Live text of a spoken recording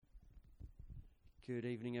Good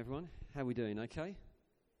evening, everyone. How are we doing? Okay?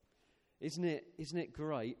 Isn't it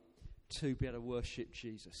great to be able to worship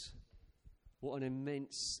Jesus? What an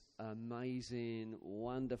immense, amazing,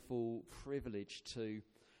 wonderful privilege to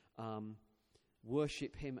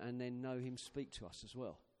worship him and then know him speak to us as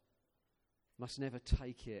well. Must never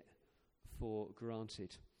take it for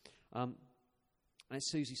granted. As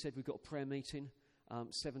Susie said, we've got a prayer meeting,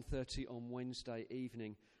 7:30 on Wednesday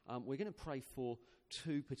evening. We're going to pray for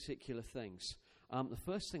two particular things. The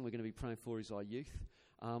first thing we're going to be praying for is our youth.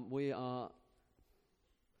 We are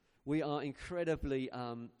incredibly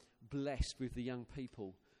blessed with the young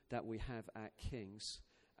people that we have at King's.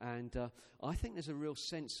 And I think there's a real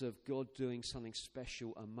sense of God doing something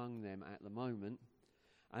special among them at the moment.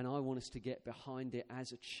 And I want us to get behind it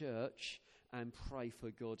as a church and pray for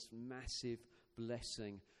God's massive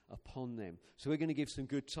blessing upon them. So we're going to give some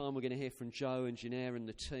good time. We're going to hear from Joe and Janelle and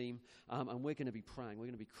the team. And we're going to be praying. We're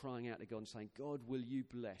going to be crying out to God and saying, God, will you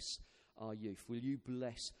bless our youth? Will you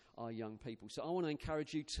bless our young people? So I want to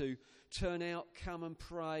encourage you to turn out, come and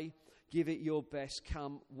pray, give it your best,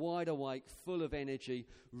 come wide awake, full of energy,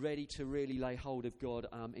 ready to really lay hold of God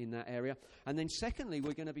in that area. And then secondly,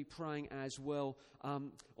 we're going to be praying as well,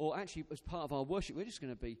 or actually as part of our worship, we're just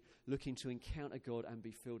going to be looking to encounter God and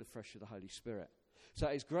be filled afresh with the Holy Spirit. So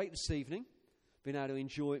it's great this evening, being able to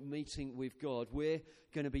enjoy meeting with God. We're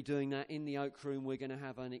going to be doing that in the Oak Room. We're going to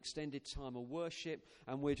have an extended time of worship,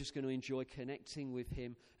 and we're just going to enjoy connecting with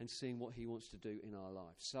him and seeing what he wants to do in our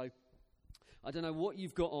lives. So I don't know what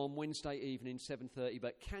you've got on Wednesday evening, 7:30,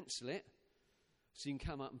 but cancel it so you can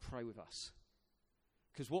come up and pray with us.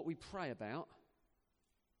 Because what we pray about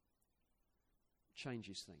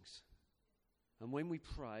changes things. And when we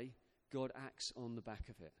pray, God acts on the back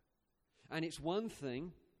of it. And it's one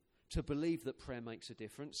thing to believe that prayer makes a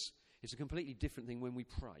difference. It's a completely different thing when we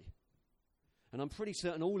pray. And I'm pretty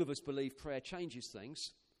certain all of us believe prayer changes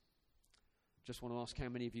things. Just want to ask how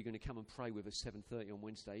many of you are going to come and pray with us 7:30 on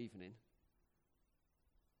Wednesday evening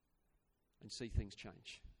and see things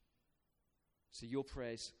change. See, your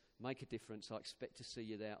prayers make a difference. I expect to see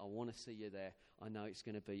you there. I want to see you there. I know it's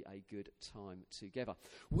going to be a good time together.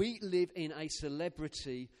 We live in a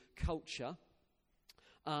celebrity culture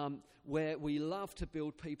where we love to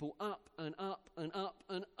build people up and up and up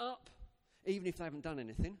and up, even if they haven't done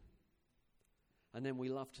anything. And then we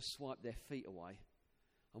love to swipe their feet away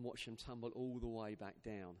and watch them tumble all the way back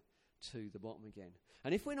down to the bottom again.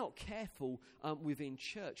 And if we're not careful within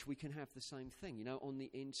church, we can have the same thing. You know, on the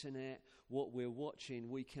internet, what we're watching,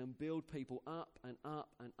 we can build people up and up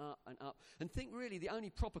and up and up. And think really the only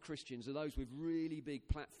proper Christians are those with really big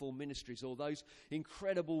platform ministries or those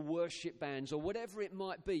incredible worship bands or whatever it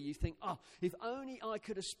might be. You think, if only I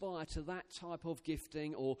could aspire to that type of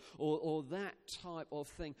gifting or that type of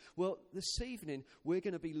thing. Well, this evening we're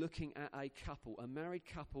going to be looking at a couple, a married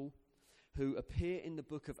couple who appear in the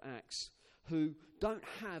book of Acts, who don't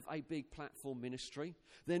have a big platform ministry.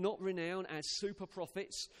 They're not renowned as super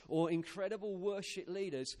prophets or incredible worship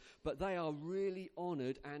leaders, but they are really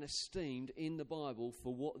honoured and esteemed in the Bible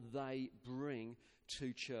for what they bring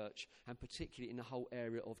to church, and particularly in the whole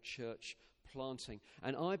area of church planting.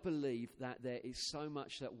 And I believe that there is so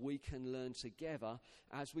much that we can learn together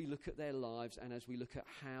as we look at their lives and as we look at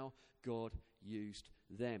how God used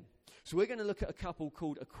them. So we're going to look at a couple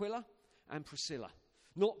called Aquila and Priscilla.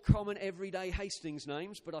 Not common everyday Hastings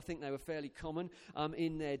names, but I think they were fairly common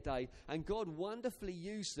in their day. And God wonderfully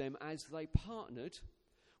used them as they partnered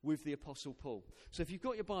with the Apostle Paul. So if you've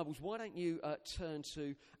got your Bibles, why don't you turn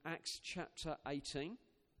to Acts chapter 18.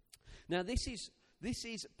 Now this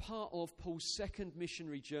is part of Paul's second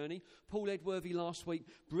missionary journey. Paul Edworthy last week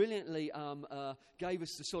brilliantly gave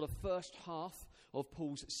us the sort of first half of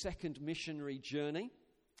Paul's second missionary journey.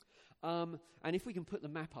 And if we can put the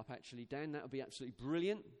map up, actually, Dan, that would be absolutely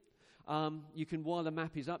brilliant. You can, while the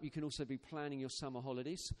map is up, you can also be planning your summer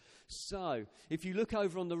holidays. So, if you look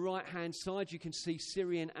over on the right-hand side, you can see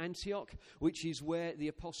Syrian Antioch, which is where the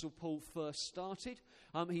Apostle Paul first started.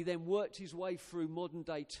 He then worked his way through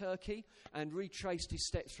modern-day Turkey and retraced his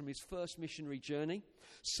steps from his first missionary journey.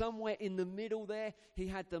 Somewhere in the middle there, he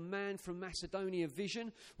had the man from Macedonia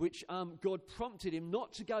vision, which God prompted him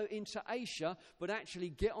not to go into Asia, but actually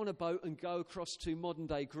get on a boat and go across to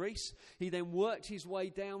modern-day Greece. He then worked his way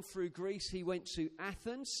down through Greece. He went to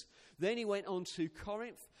Athens. Then he went on to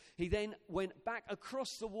Corinth. He then went back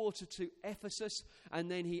across the water to Ephesus,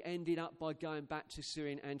 and then he ended up by going back to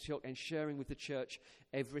Syrian Antioch and sharing with the church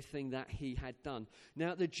everything that he had done.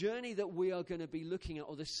 Now, the journey that we are going to be looking at,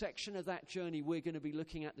 or the section of that journey we're going to be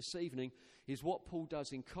looking at this evening, is what Paul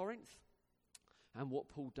does in Corinth and what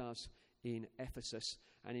Paul does in Ephesus.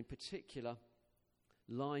 And in particular,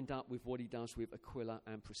 lined up with what he does with Aquila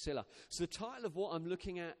and Priscilla. So the title of what I'm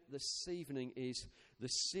looking at this evening is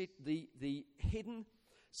the hidden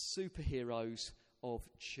superheroes of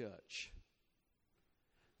church.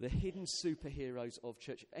 The hidden superheroes of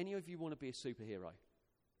church. Any of you want to be a superhero?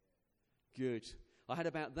 Good. I had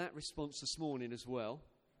about that response this morning as well.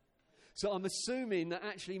 So I'm assuming that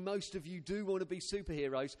actually most of you do want to be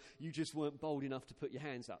superheroes. You just weren't bold enough to put your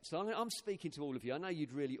hands up. So I'm speaking to all of you. I know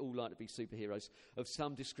you'd really all like to be superheroes of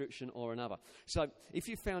some description or another. So if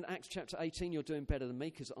you found Acts chapter 18, you're doing better than me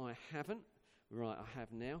because I haven't. Right, I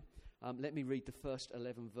have now. Let me read the first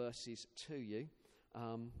 11 verses to you.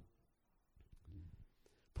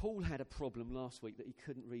 Paul had a problem last week that he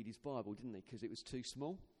couldn't read his Bible, didn't he? Because it was too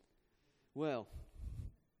small. Well,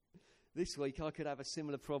 this week I could have a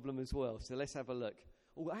similar problem as well. So let's have a look.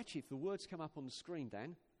 Oh, actually, if the words come up on the screen,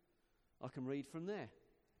 Dan, I can read from there.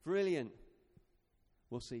 Brilliant.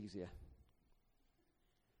 What's easier?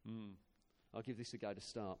 I'll give this a go to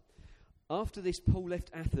start. After this, Paul left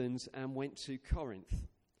Athens and went to Corinth.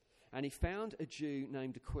 And he found a Jew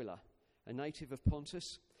named Aquila, a native of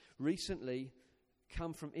Pontus, recently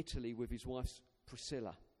come from Italy with his wife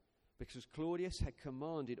Priscilla, because Claudius had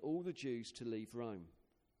commanded all the Jews to leave Rome.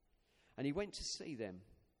 And he went to see them.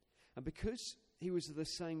 And because he was of the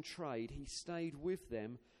same trade, he stayed with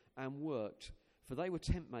them and worked, for they were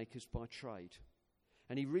tent makers by trade.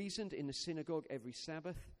 And he reasoned in the synagogue every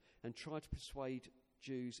Sabbath and tried to persuade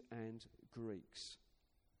Jews and Greeks.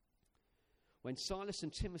 When Silas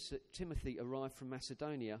and Timothy arrived from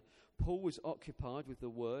Macedonia, Paul was occupied with the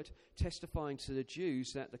word, testifying to the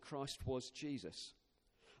Jews that the Christ was Jesus.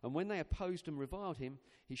 And when they opposed and reviled him,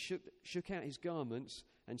 he shook out his garments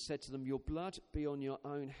and said to them, "Your blood be on your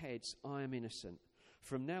own heads, I am innocent.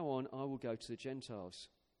 From now on I will go to the Gentiles."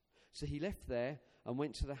 So he left there and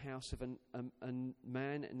went to the house of a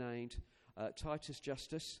man named Titus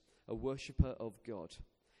Justus, a worshipper of God.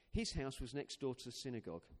 His house was next door to the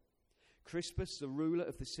synagogue. Crispus, the ruler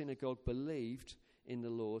of the synagogue, believed in the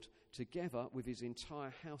Lord, together with his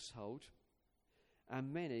entire household,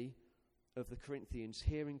 and many of the Corinthians,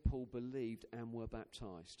 hearing Paul, believed and were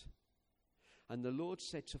baptized. And the Lord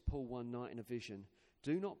said to Paul one night in a vision,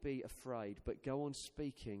 "Do not be afraid, but go on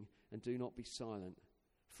speaking and do not be silent,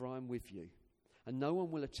 for I am with you. And no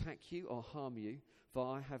one will attack you or harm you, for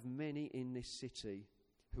I have many in this city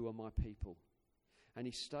who are my people." And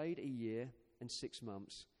he stayed 1 year and 6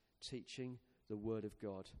 months, teaching the word of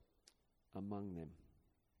God among them.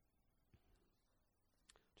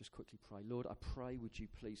 Just quickly pray. Lord, I pray, would you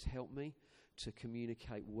please help me to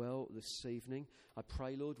communicate well this evening. I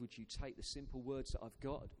pray, Lord, would you take the simple words that I've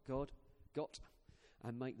got,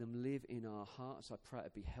 and make them live in our hearts. I pray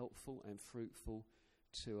it be helpful and fruitful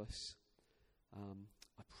to us.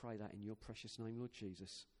 I pray that in your precious name, Lord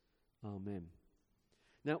Jesus. Amen.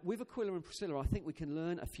 Now, with Aquila and Priscilla, I think we can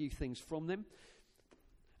learn a few things from them.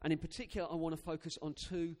 And in particular, I want to focus on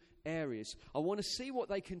 2 areas. I want to see what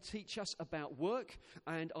they can teach us about work,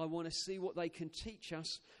 and I want to see what they can teach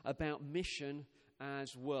us about mission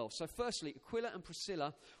as well. So firstly, Aquila and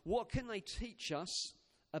Priscilla, what can they teach us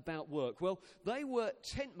about work? Well, they were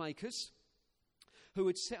tent makers who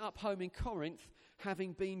had set up home in Corinth,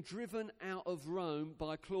 having been driven out of Rome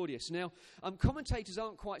by Claudius. Now, commentators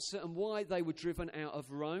aren't quite certain why they were driven out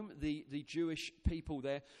of Rome, the Jewish people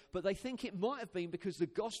there, but they think it might have been because the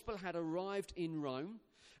gospel had arrived in Rome,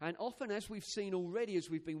 and often, as we've seen already, as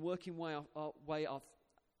we've been working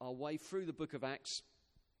our way through the book of Acts,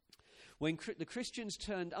 when the Christians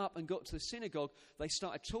turned up and got to the synagogue, they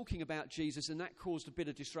started talking about Jesus, and that caused a bit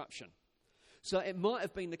of disruption. So it might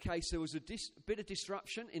have been the case there was a bit of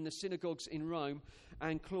disruption in the synagogues in Rome,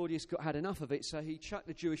 and Claudius had enough of it, so he chucked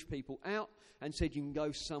the Jewish people out and said, you can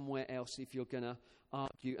go somewhere else if you're going to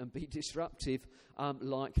argue and be disruptive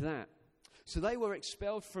like that. So they were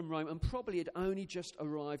expelled from Rome and probably had only just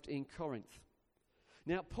arrived in Corinth.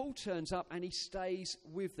 Now, Paul turns up and he stays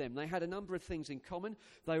with them. They had a number of things in common.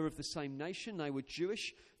 They were of the same nation, they were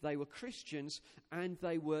Jewish, they were Christians, and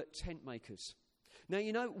they were tent makers. Now,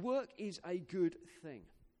 you know, work is a good thing.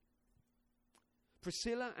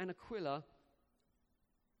 Priscilla and Aquila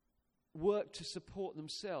worked to support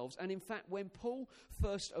themselves. And in fact, when Paul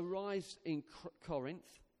first arrives in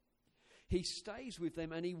Corinth, he stays with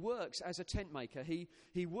them and he works as a tent maker.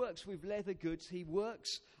 He works with leather goods. He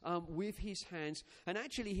works with his hands. And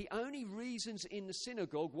actually, he only reasons in the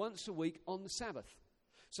synagogue once a week on the Sabbath.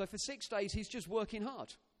 So for 6 days, he's just working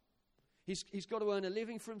hard. He's got to earn a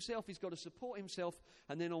living for himself. He's got to support himself.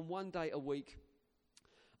 And then on 1 day a week,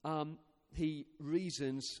 he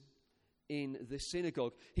reasons in the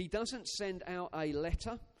synagogue. He doesn't send out a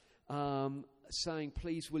letter saying,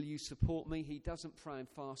 please, will you support me? He doesn't pray and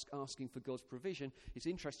fast asking for God's provision. It's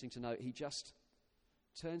interesting to note he just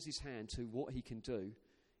turns his hand to what he can do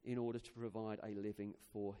in order to provide a living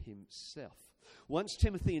for himself. Once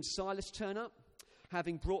Timothy and Silas turn up,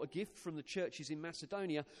 having brought a gift from the churches in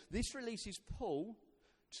Macedonia, this releases Paul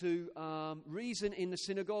to reason in the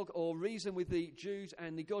synagogue or reason with the Jews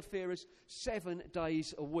and the God-fearers 7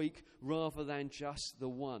 days a week rather than just the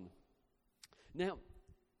one. Now,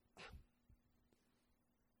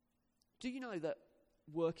 do you know that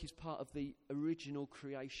work is part of the original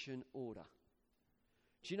creation order?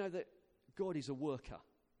 Do you know that God is a worker?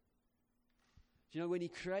 Do you know when he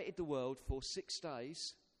created the world for 6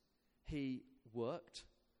 days, he worked,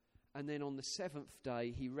 and then on the 7th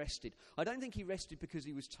day he rested. I don't think he rested because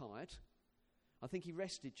he was tired. I think he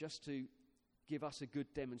rested just to give us a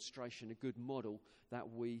good demonstration, a good model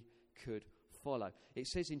that we could follow. It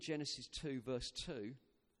says in Genesis 2 verse 2,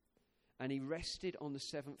 and he rested on the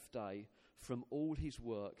 7th day from all his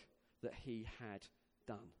work that he had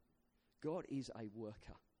done. God is a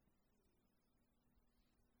worker.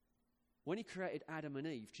 When he created Adam and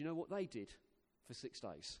Eve, do you know what they did for 6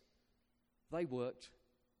 days? They worked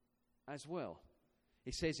as well.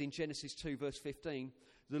 It says in Genesis 2 verse 15,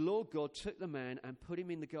 the Lord God took the man and put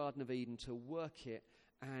him in the Garden of Eden to work it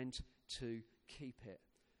and to keep it.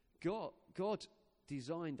 God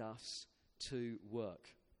designed us to work.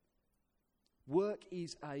 Work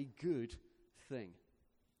is a good thing.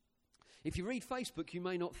 If you read Facebook, you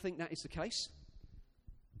may not think that is the case,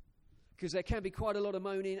 because there can be quite a lot of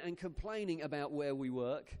moaning and complaining about where we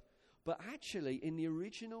work. But actually, in the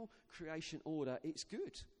original creation order, it's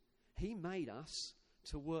good. He made us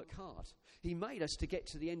to work hard. He made us to get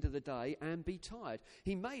to the end of the day and be tired.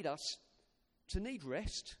 He made us to need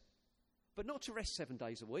rest, but not to rest 7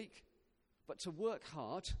 days a week, but to work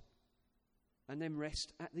hard and then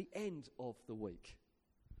rest at the end of the week.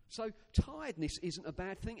 So tiredness isn't a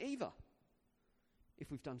bad thing either, if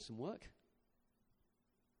we've done some work.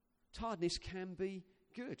 Tiredness can be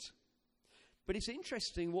good. But it's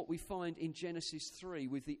interesting what we find in Genesis 3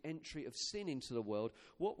 with the entry of sin into the world.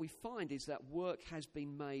 What we find is that work has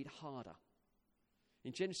been made harder.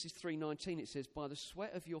 In Genesis 3:19 it says, by the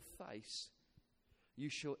sweat of your face you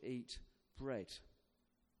shall eat bread.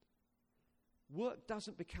 Work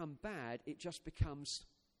doesn't become bad, it just becomes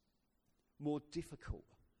more difficult.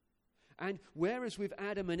 And whereas with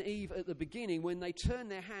Adam and Eve at the beginning, when they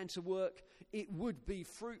turned their hand to work, it would be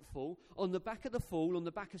fruitful. On the back of the fall, on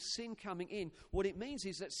the back of sin coming in, what it means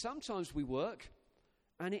is that sometimes we work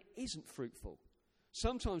and it isn't fruitful.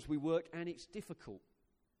 Sometimes we work and it's difficult.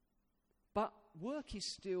 But work is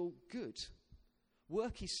still good.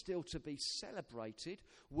 Work is still to be celebrated.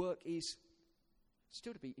 Work is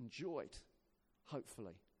still to be enjoyed,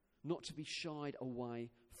 hopefully, not to be shied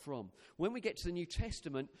away from. When we get to the New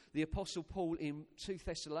Testament, the Apostle Paul in 2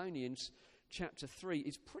 Thessalonians chapter 3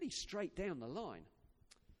 is pretty straight down the line.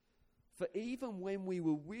 For even when we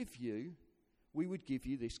were with you, we would give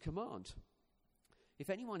you this command. If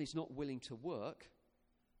anyone is not willing to work,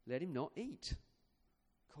 let him not eat.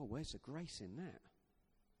 God, where's the grace in that?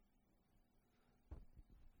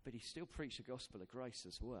 But he still preached the gospel of grace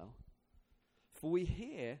as well. For we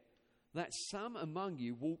hear that some among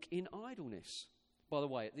you walk in idleness. By the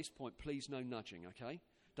way, at this point, please no nudging, okay?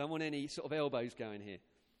 Don't want any sort of elbows going here.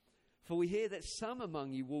 For we hear that some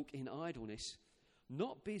among you walk in idleness,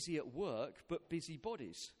 not busy at work, but busy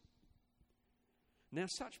bodies. Now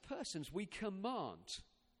such persons we command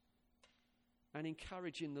and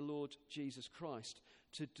encourage in the Lord Jesus Christ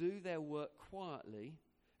to do their work quietly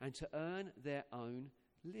and to earn their own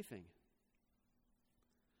living.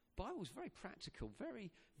 The Bible's very practical,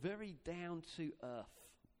 very, very down to earth.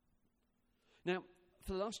 Now,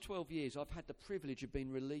 for the last 12 years, I've had the privilege of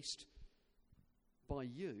being released by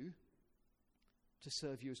you to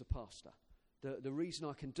serve you as a pastor. The reason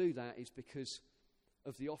I can do that is because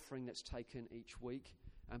of the offering that's taken each week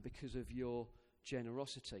and because of your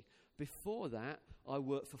generosity. Before that, I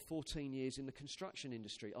worked for 14 years in the construction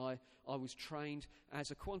industry. I was trained as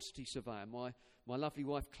a quantity surveyor. My lovely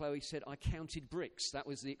wife Chloe said I counted bricks. That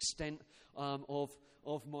was the extent of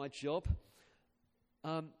my job.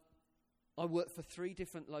 I worked for 3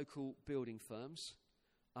 different local building firms.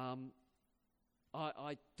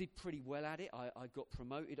 I did pretty well at it. I got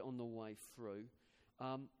promoted on the way through.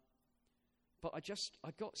 But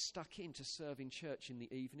I got stuck into serving church in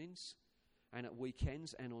the evenings and at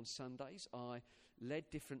weekends and on Sundays. I led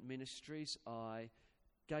different ministries. I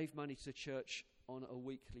gave money to the church on a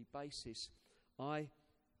weekly basis. I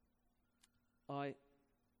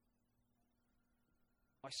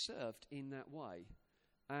served in that way.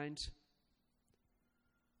 And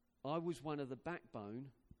I was one of the backbone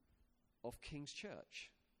of King's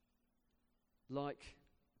Church. Like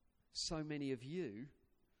so many of you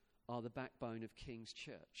are the backbone of King's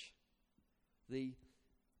Church. The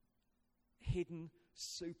hidden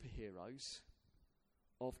superheroes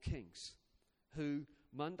of King's, who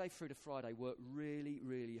Monday through to Friday work really,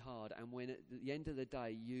 really hard, and when at the end of the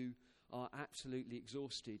day you are absolutely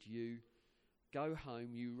exhausted, you go home,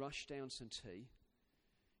 you rush down some tea,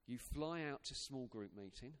 you fly out to small group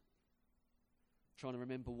meeting, trying to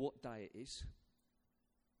remember what day it is.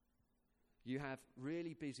 You have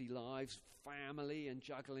really busy lives, family and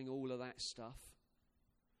juggling all of that stuff.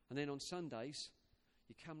 And then on Sundays,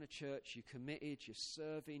 you come to church, you're committed, you're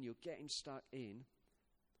serving, you're getting stuck in.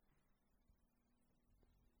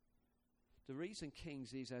 The reason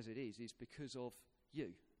King's is as it is because of you.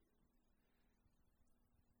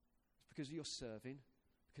 It's because of your serving,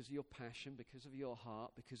 because of your passion, because of your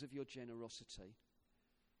heart, because of your generosity.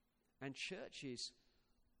 And churches,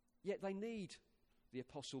 yet they need the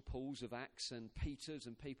Apostle Pauls of Acts and Peters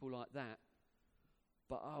and people like that.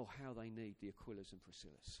 But oh, how they need the Aquilas and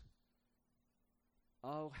Priscillas.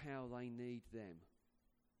 Oh, how they need them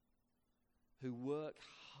who work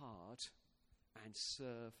hard and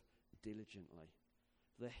serve diligently.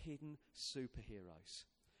 The hidden superheroes.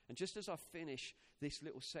 And just as I finish this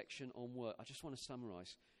little section on work, I just want to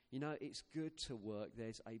summarize. You know, it's good to work.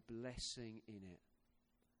 There's a blessing in it.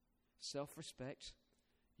 Self-respect,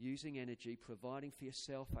 using energy, providing for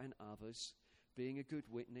yourself and others, being a good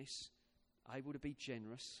witness, able to be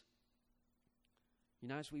generous. You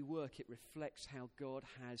know, as we work, it reflects how God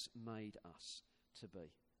has made us to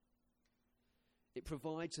be. It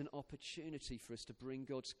provides an opportunity for us to bring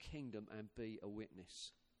God's kingdom and be a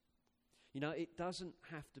witness. You know, it doesn't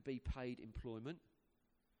have to be paid employment.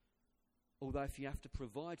 Although if you have to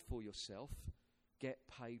provide for yourself, get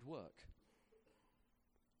paid work.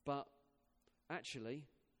 But actually,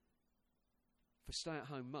 for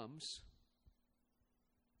stay-at-home mums,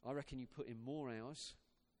 I reckon you put in more hours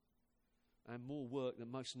and more work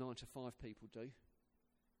than most 9-to-5 people do.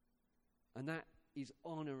 And that is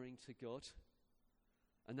honouring to God.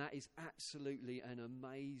 And that is absolutely an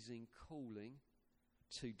amazing calling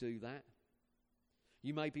to do that.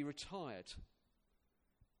 You may be retired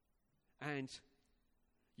and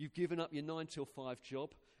you've given up your 9-till-5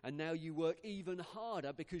 job and now you work even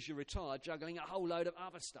harder because you're retired, juggling a whole load of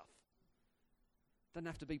other stuff. Doesn't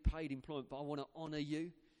have to be paid employment, but I want to honour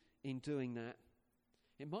you in doing that.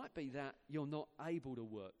 It might be that you're not able to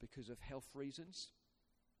work because of health reasons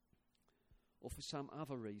or for some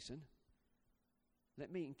other reason.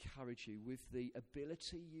 Let me encourage you with the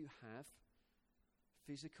ability you have,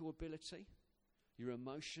 physical ability, your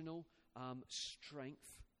emotional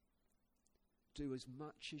strength, do as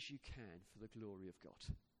much as you can for the glory of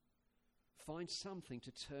God. Find something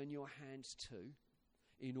to turn your hands to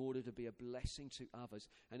in order to be a blessing to others.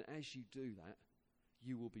 And as you do that,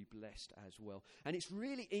 you will be blessed as well. And it's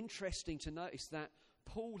really interesting to notice that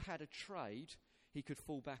Paul had a trade he could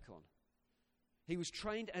fall back on. He was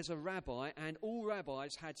trained as a rabbi, and all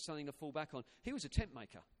rabbis had something to fall back on. He was a tent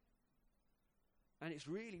maker. And it's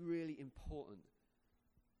really, really important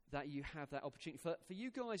that you have that opportunity. For you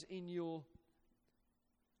guys in your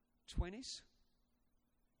 20s,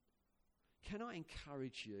 can I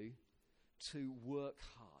encourage you to work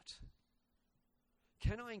hard?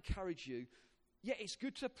 Can I encourage you? Yeah, it's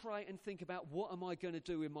good to pray and think about what am I going to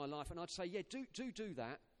do in my life. And I'd say, yeah, do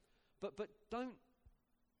that. But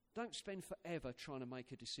don't spend forever trying to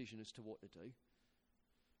make a decision as to what to do.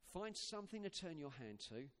 Find something to turn your hand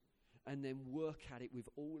to and then work at it with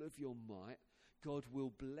all of your might. God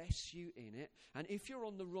will bless you in it. And if you're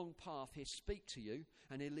on the wrong path, he'll speak to you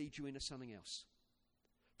and he'll lead you into something else.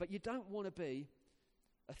 But you don't want to be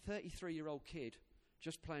a 33-year-old kid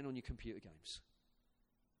just playing on your computer games.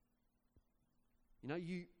 You know,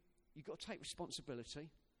 you've got to take responsibility,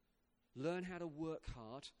 learn how to work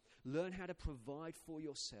hard, learn how to provide for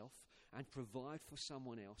yourself and provide for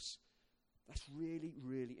someone else. That's really,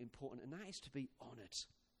 really important, and that is to be honoured.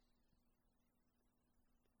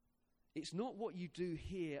 It's not what you do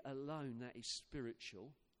here alone that is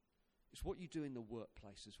spiritual. It's what you do in the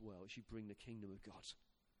workplace as well as you bring the kingdom of God.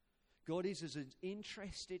 God is as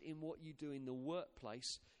interested in what you do in the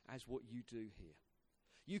workplace as what you do here.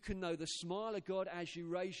 You can know the smile of God as you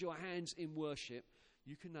raise your hands in worship.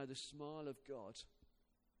 You can know the smile of God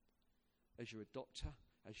as you're a doctor,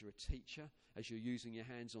 as you're a teacher, as you're using your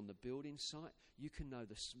hands on the building site. You can know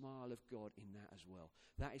the smile of God in that as well.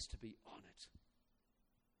 That is to be honoured.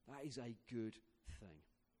 That is a good thing.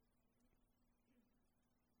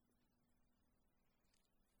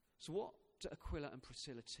 So what do Aquila and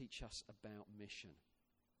Priscilla teach us about mission?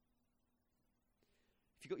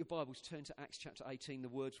 If you've got your Bibles, turn to Acts chapter 18. The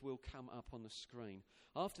words will come up on the screen.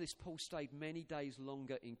 After this, Paul stayed many days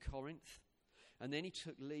longer in Corinth, and then he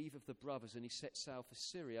took leave of the brothers and he set sail for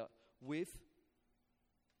Syria with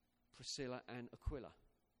Priscilla and Aquila.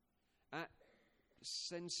 At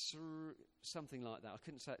something like that. I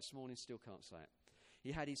couldn't say it this morning, still can't say it.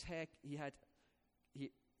 He had his hair, he had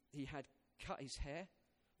cut his hair,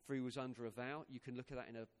 for he was under a vow. You can look at that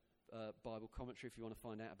in a Bible commentary if you want to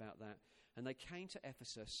find out about that. And they came to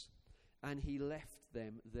Ephesus, and he left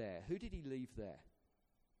them there. Who did he leave there?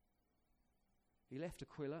 He left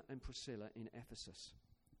Aquila and Priscilla in Ephesus.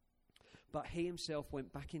 But he himself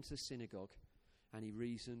went back into the synagogue, and he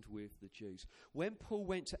reasoned with the Jews. When Paul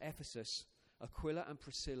went to Ephesus, Aquila and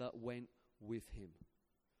Priscilla went with him.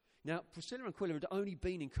 Now, Priscilla and Aquila had only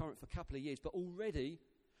been in Corinth for a couple of years, but already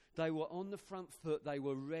they were on the front foot. They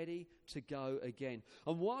were ready to go again.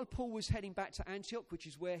 And while Paul was heading back to Antioch, which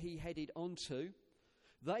is where he headed on to,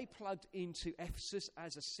 they plugged into Ephesus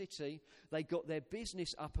as a city. They got their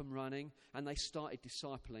business up and running, and they started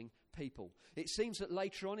discipling people. It seems that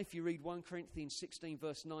later on, if you read 1 Corinthians 16,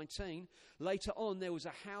 verse 19, later on there was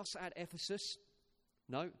a house at Ephesus.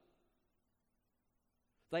 No.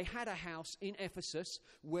 They had a house in Ephesus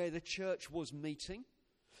where the church was meeting.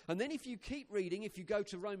 And then if you keep reading, if you go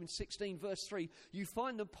to Romans 16 verse 3, you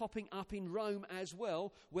find them popping up in Rome as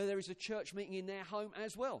well, where there is a church meeting in their home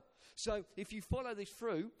as well. So if you follow this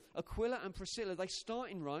through, Aquila and Priscilla, they start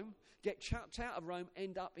in Rome, get chucked out of Rome,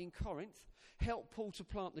 end up in Corinth, help Paul to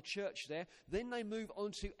plant the church there. Then they move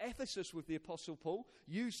on to Ephesus with the Apostle Paul,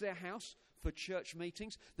 use their house for church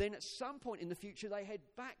meetings. Then at some point in the future, they head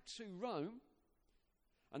back to Rome,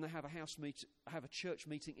 and they have a church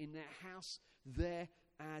meeting in their house there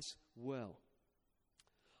as well.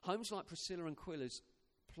 Homes like Priscilla and Aquila's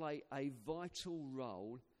play a vital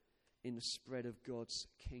role in the spread of God's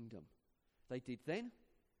kingdom. They did then,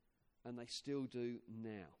 and they still do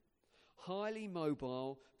now. Highly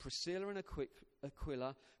mobile, Priscilla and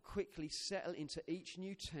Aquila quickly settle into each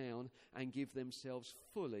new town and give themselves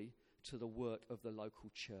fully to the work of the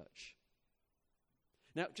local church.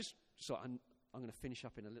 Now, I'm going to finish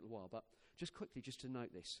up in a little while, but just quickly, just to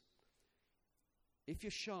note this. If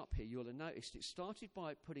you're sharp here, you'll have noticed it started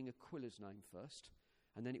by putting Aquila's name first,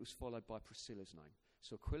 and then it was followed by Priscilla's name.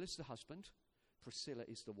 So Aquila's the husband, Priscilla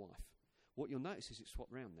is the wife. What you'll notice is it's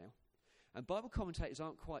swapped round now. And Bible commentators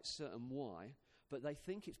aren't quite certain why, but they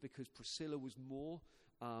think it's because Priscilla was more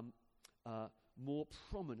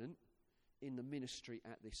prominent in the ministry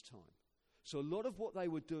at this time. So a lot of what they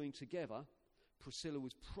were doing together, Priscilla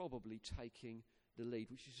was probably taking the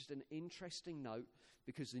lead, which is just an interesting note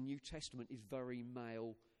because the New Testament is very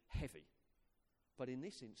male heavy. But in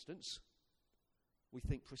this instance, we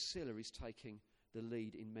think Priscilla is taking the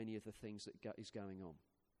lead in many of the things that is going on.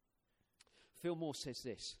 Phil Moore says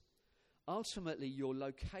this: ultimately, your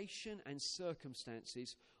location and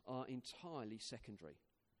circumstances are entirely secondary.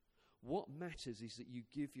 What matters is that you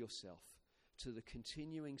give yourself to the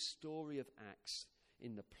continuing story of Acts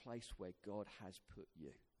in the place where God has put you.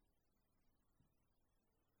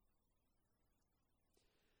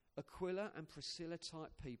 Aquila and Priscilla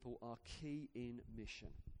type people are key in mission.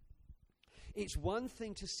 It's one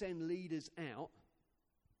thing to send leaders out,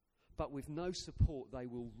 but with no support they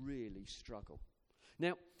will really struggle.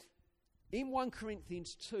 Now, in 1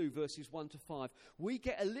 Corinthians 2, verses 1 to 5, we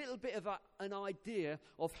get a little bit of an idea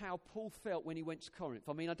of how Paul felt when he went to Corinth.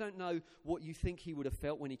 I mean, I don't know what you think he would have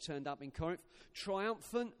felt when he turned up in Corinth.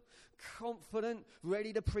 Triumphant, confident,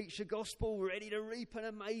 ready to preach the gospel, ready to reap an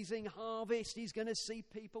amazing harvest. He's going to see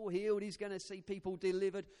people healed. He's going to see people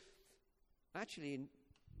delivered. Actually, in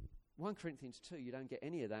 1 Corinthians 2, you don't get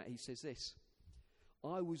any of that. He says this: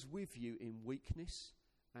 I was with you in weakness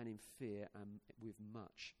and in fear and with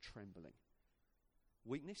much trembling.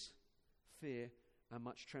 Weakness, fear, and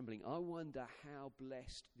much trembling. I wonder how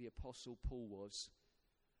blessed the Apostle Paul was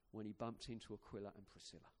when he bumped into Aquila and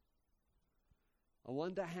Priscilla. I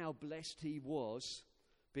wonder how blessed he was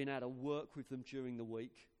being able to work with them during the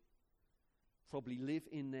week, probably live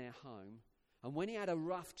in their home, and when he had a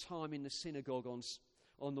rough time in the synagogue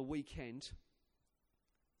on the weekend,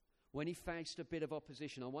 when he faced a bit of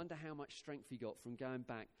opposition, I wonder how much strength he got from going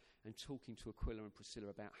back and talking to Aquila and Priscilla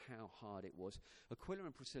about how hard it was. Aquila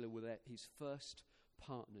and Priscilla were his first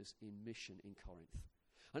partners in mission in Corinth.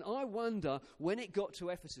 And I wonder, when it got to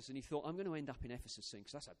Ephesus and he thought, I'm going to end up in Ephesus soon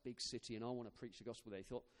because that's a big city and I want to preach the gospel there. He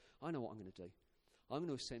thought, I know what I'm going to do. I'm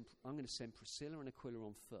going to send Priscilla and Aquila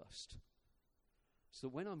on first. So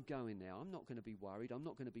that when I'm going there, I'm not going to be worried. I'm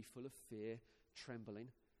not going to be full of fear, trembling,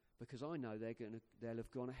 because I know they'll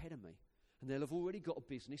have gone ahead of me. And they'll have already got a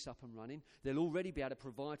business up and running. They'll already be able to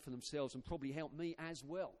provide for themselves and probably help me as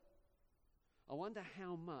well. I wonder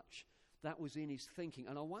how much that was in his thinking.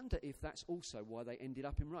 And I wonder if that's also why they ended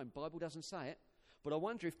up in Rome. Bible doesn't say it. But I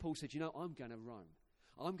wonder if Paul said, I'm going to Rome.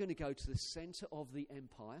 I'm going to go to the centre of the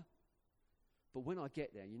empire. But when I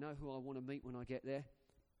get there, you know who I want to meet when I get there?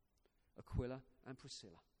 Aquila and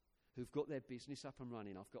Priscilla, who've got their business up and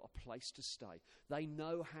running. I've got a place to stay. They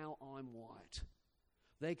know how I'm wired.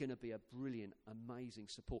 They're going to be a brilliant, amazing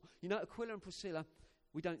support. Aquila and Priscilla,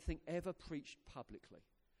 we don't think ever preached publicly.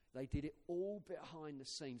 They did it all behind the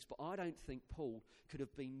scenes. But I don't think Paul could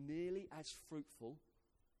have been nearly as fruitful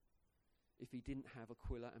if he didn't have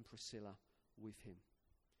Aquila and Priscilla with him.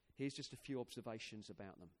 Here's just a few observations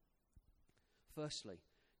about them. Firstly,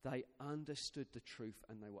 they understood the truth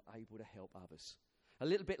and they were able to help others. A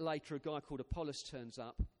little bit later, a guy called Apollos turns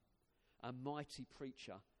up, a mighty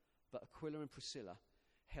preacher, but Aquila and Priscilla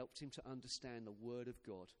helped him to understand the Word of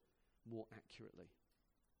God more accurately.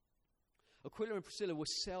 Aquila and Priscilla were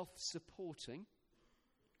self-supporting,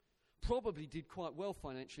 probably did quite well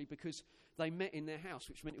financially because they met in their house,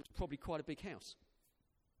 which meant it was probably quite a big house.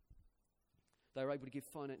 They were able to give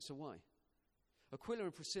finance away. Aquila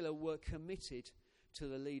and Priscilla were committed to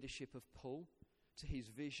the leadership of Paul, to his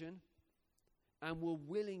vision, and were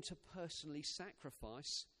willing to personally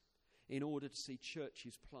sacrifice in order to see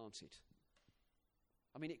churches planted.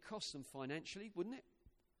 I mean, it cost them financially, wouldn't it?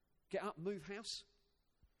 Get up, move house.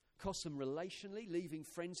 Cost them relationally, leaving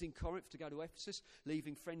friends in Corinth to go to Ephesus,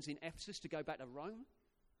 leaving friends in Ephesus to go back to Rome.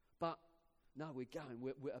 But no, we're going.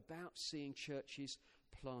 We're about seeing churches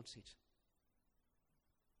planted.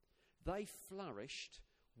 They flourished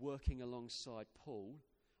working alongside Paul.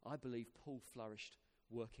 I believe Paul flourished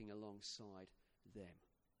working alongside them.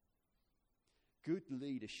 Good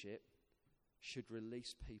leadership should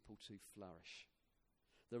release people to flourish.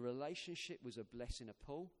 The relationship was a blessing to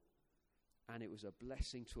Paul, and it was a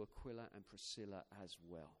blessing to Aquila and Priscilla as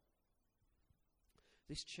well.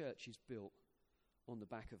 This church is built on the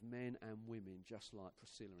back of men and women just like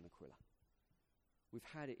Priscilla and Aquila. We've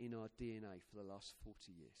had it in our DNA for the last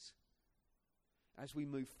 40 years. As we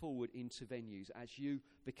move forward into venues, as you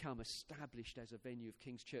become established as a venue of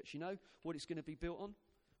King's Church, you know what it's going to be built on?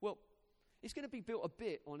 Well, it's going to be built a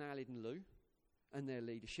bit on Alid and Lou and their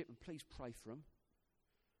leadership, and please pray for them.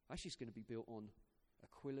 Actually, it's going to be built on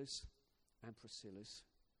Aquila's and Priscilla's,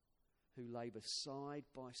 who labour side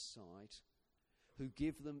by side, who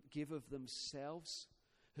give of themselves,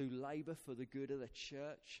 who labour for the good of the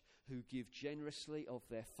church, who give generously of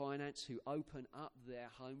their finance, who open up their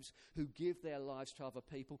homes, who give their lives to other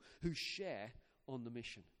people, who share on the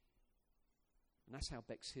mission. And that's how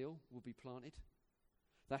Bexhill will be planted.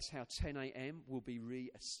 That's how 10 a.m. will be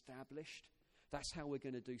re-established. That's how we're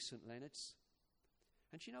going to do St. Leonard's.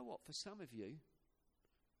 And you know what? For some of you,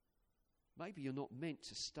 maybe you're not meant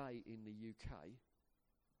to stay in the UK.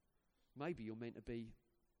 Maybe you're meant to be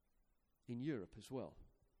in Europe as well.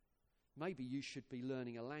 Maybe you should be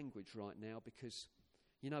learning a language right now because,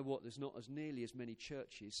 you know what, there's not as nearly as many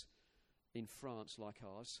churches in France like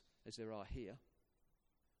ours as there are here,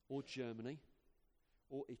 or Germany,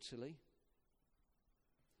 or Italy.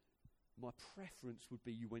 My preference would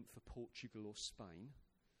be you went for Portugal or Spain,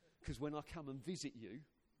 because when I come and visit you,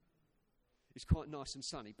 it's quite nice and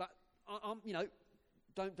sunny. But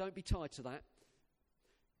don't be tied to that.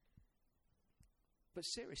 But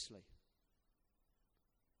seriously,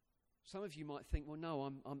 some of you might think, well, no,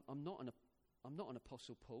 I'm not an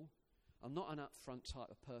Apostle Paul. I'm not an upfront type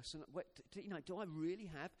of person. Do I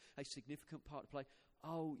really have a significant part to play?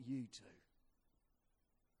 Oh, you do.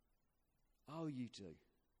 Oh, you do.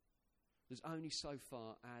 There's only so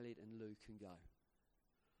far Alid and Lou can go.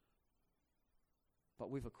 But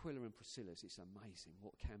with Aquila and Priscilla's, it's amazing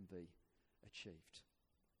what can be achieved.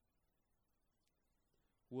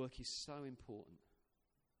 Work is so important.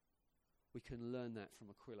 We can learn that from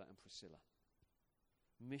Aquila and Priscilla.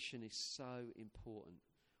 Mission is so important.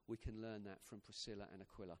 We can learn that from Priscilla and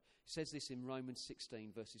Aquila. It says this in Romans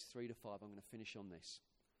 16, verses 3 to 5. I'm going to finish on this.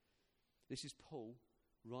 This is Paul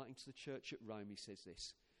writing to the church at Rome. He says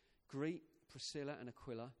this: Greet Priscilla and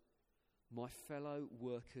Aquila, my fellow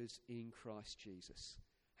workers in Christ Jesus.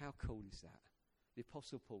 How cool is that? The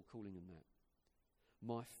Apostle Paul calling them that.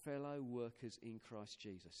 My fellow workers in Christ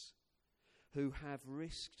Jesus, who have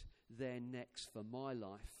risked their necks for my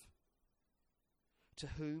life, to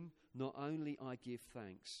whom not only I give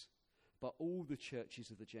thanks, but all the churches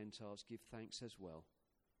of the Gentiles give thanks as well.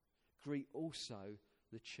 Greet also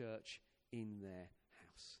the church in their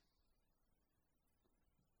house.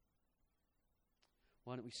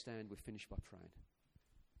 Why don't we stand? We're finished by praying.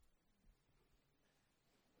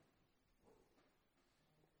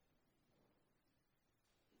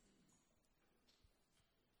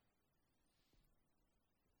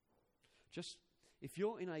 Just, if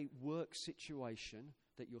you're in a work situation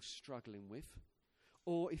that you're struggling with,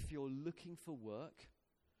 or if you're looking for work,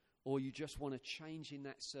 or you just want to change in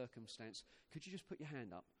that circumstance, could you just put your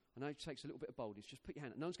hand up? I know it takes a little bit of boldness. Just put your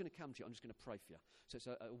hand up. No one's going to come to you. I'm just going to pray for you. So it's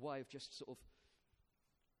a way of just sort of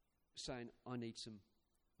saying, I need some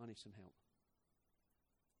help.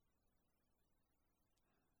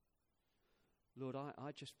 Lord,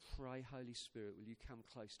 I just pray, Holy Spirit, will you come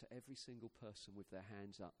close to every single person with their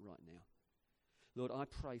hands up right now? Lord, I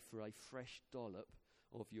pray for a fresh dollop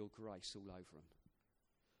of your grace all over them.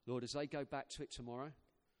 Lord, as they go back to it tomorrow,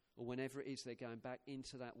 or whenever it is they're going back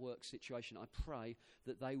into that work situation, I pray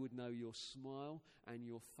that they would know your smile and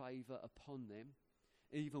your favour upon them,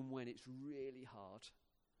 even when it's really hard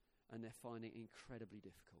and they're finding it incredibly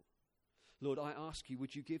difficult. Lord, I ask you,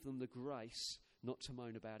 would you give them the grace not to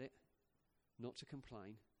moan about it, not to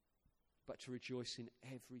complain, but to rejoice in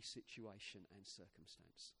every situation and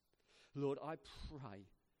circumstance. Lord, I pray,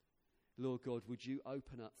 Lord God, would you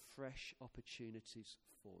open up fresh opportunities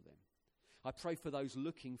for them? I pray for those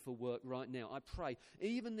looking for work right now. I pray,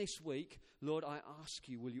 even this week, Lord, I ask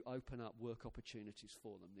you, will you open up work opportunities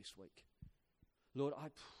for them this week? Lord, I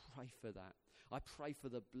pray for that. I pray for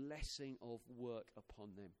the blessing of work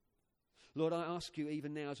upon them. Lord, I ask you,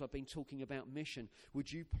 even now as I've been talking about mission,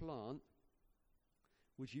 would you plant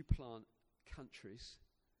countries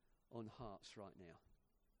on hearts right now?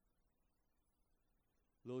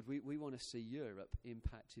 Lord, we want to see Europe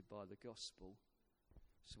impacted by the gospel,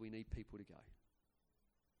 so we need people to go.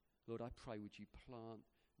 Lord, I pray, would you plant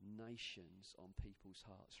nations on people's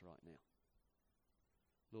hearts right now?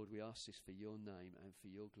 Lord, we ask this for your name and for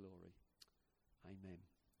your glory. Amen.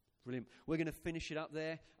 Brilliant. We're going to finish it up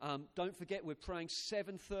there. Don't forget, we're praying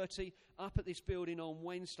 7:30 up at this building on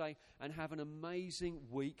Wednesday, and have an amazing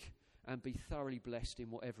week and be thoroughly blessed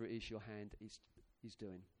in whatever it is your hand is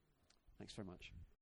doing. Thanks very much.